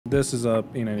This is a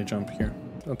A90 jump here.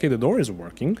 Okay, the door is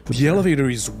working. The elevator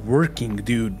is working,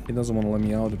 dude. It doesn't want to let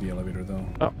me out of the elevator, though.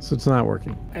 Oh, so it's not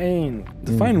working. I mean,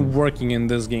 define working in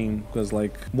this game, because,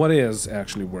 like, what is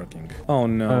actually working? Oh,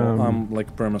 no. I'm,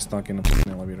 like, perma-stuck in a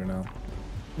fucking elevator now.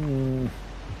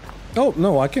 Oh,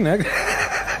 no, I can exit.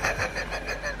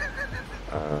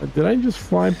 Did I just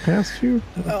fly past you?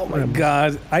 Oh, my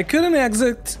God. I couldn't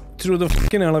exit through the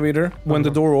fucking elevator when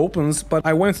the door opens, but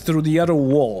I went through the other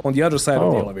wall on the other side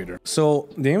of the elevator. So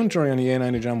the inventory on the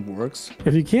A90 jump works.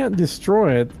 If you can't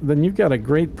destroy it, then you've got a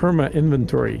great perma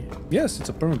inventory. Yes, it's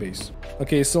a perma base.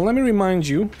 Okay, so let me remind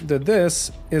you that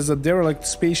this is a derelict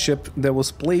spaceship that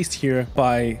was placed here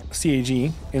by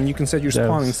CAG, and you can set your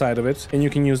spawn inside of it, and you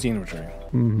can use the inventory.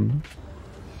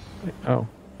 Oh,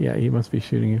 yeah, he must be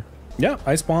shooting you. Yeah,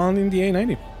 I spawned in the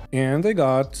A90, and I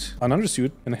got an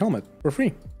undersuit and a helmet for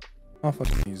free. Oh,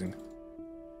 fucking amazing.